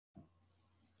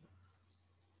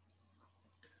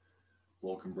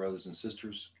Welcome, brothers and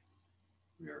sisters.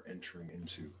 We are entering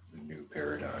into the new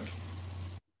paradigm.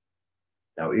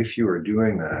 Now, if you are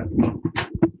doing that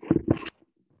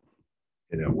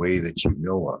in a way that you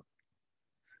know of,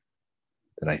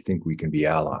 then I think we can be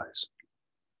allies.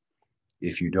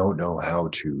 If you don't know how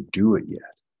to do it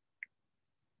yet,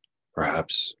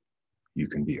 perhaps you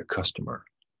can be a customer.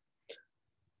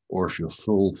 Or if you're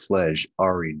full-fledged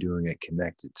already doing it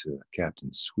connected to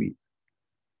Captain's Suite,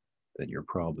 then you're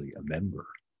probably a member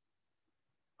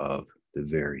of the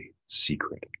very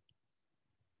secret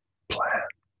plan.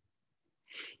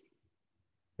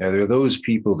 Now, there are those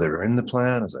people that are in the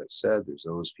plan, as I've said. There's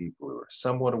those people who are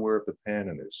somewhat aware of the plan,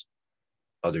 and there's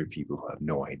other people who have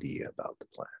no idea about the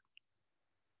plan.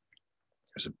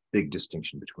 There's a big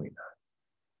distinction between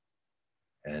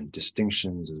that. And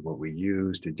distinctions is what we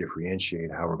use to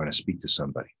differentiate how we're going to speak to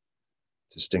somebody.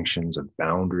 Distinctions of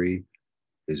boundary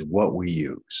is what we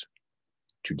use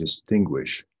to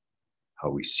distinguish how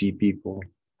we see people,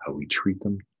 how we treat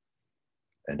them,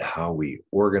 and how we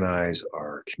organize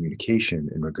our communication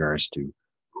in regards to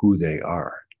who they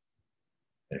are.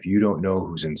 And if you don't know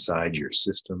who's inside your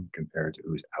system compared to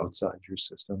who's outside your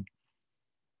system,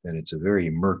 then it's a very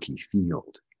murky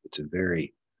field. It's a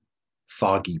very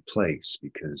foggy place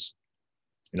because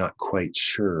you're not quite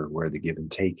sure where the give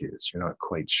and take is. You're not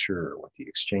quite sure what the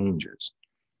exchange is.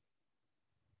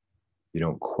 You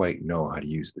don't quite know how to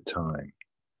use the time,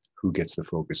 who gets the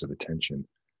focus of attention,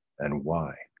 and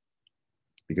why.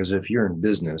 Because if you're in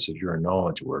business, if you're a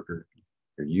knowledge worker,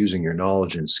 you're using your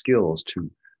knowledge and skills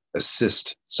to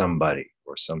assist somebody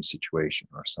or some situation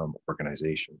or some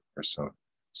organization or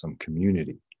some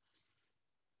community.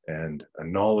 And a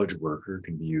knowledge worker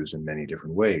can be used in many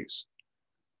different ways.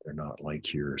 They're not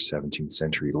like your 17th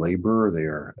century laborer. They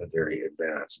are a very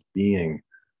advanced being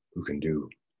who can do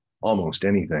almost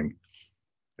anything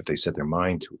if they set their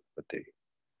mind to it, but they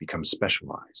become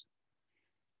specialized.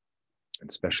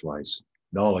 And specialized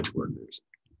knowledge workers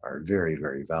are very,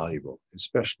 very valuable,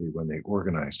 especially when they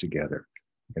organize together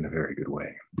in a very good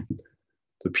way.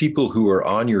 The people who are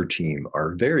on your team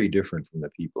are very different from the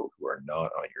people who are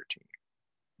not on your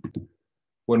team.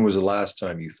 When was the last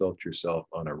time you felt yourself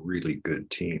on a really good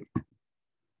team?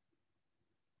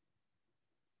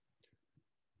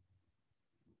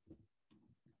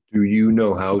 Do you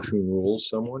know how to enroll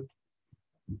someone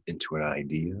into an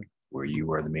idea where you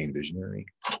are the main visionary?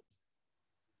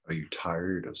 Are you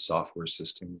tired of software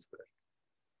systems that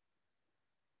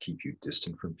keep you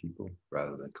distant from people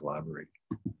rather than collaborate?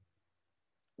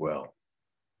 Well,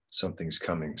 something's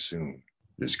coming soon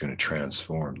that's going to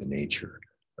transform the nature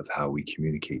of how we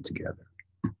communicate together.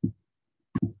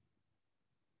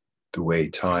 The way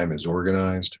time is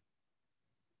organized,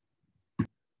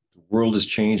 the world is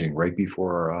changing right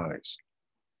before our eyes.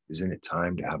 Isn't it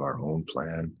time to have our own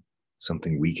plan,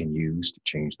 something we can use to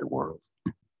change the world?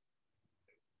 But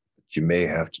you may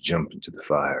have to jump into the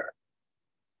fire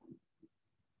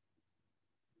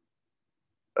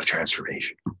of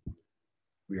transformation.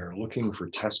 We are looking for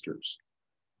testers,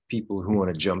 people who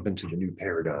want to jump into the new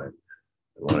paradigm.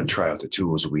 I want to try out the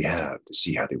tools we have to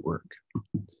see how they work.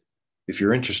 If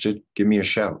you're interested, give me a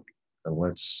shout and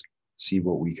let's see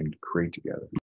what we can create together.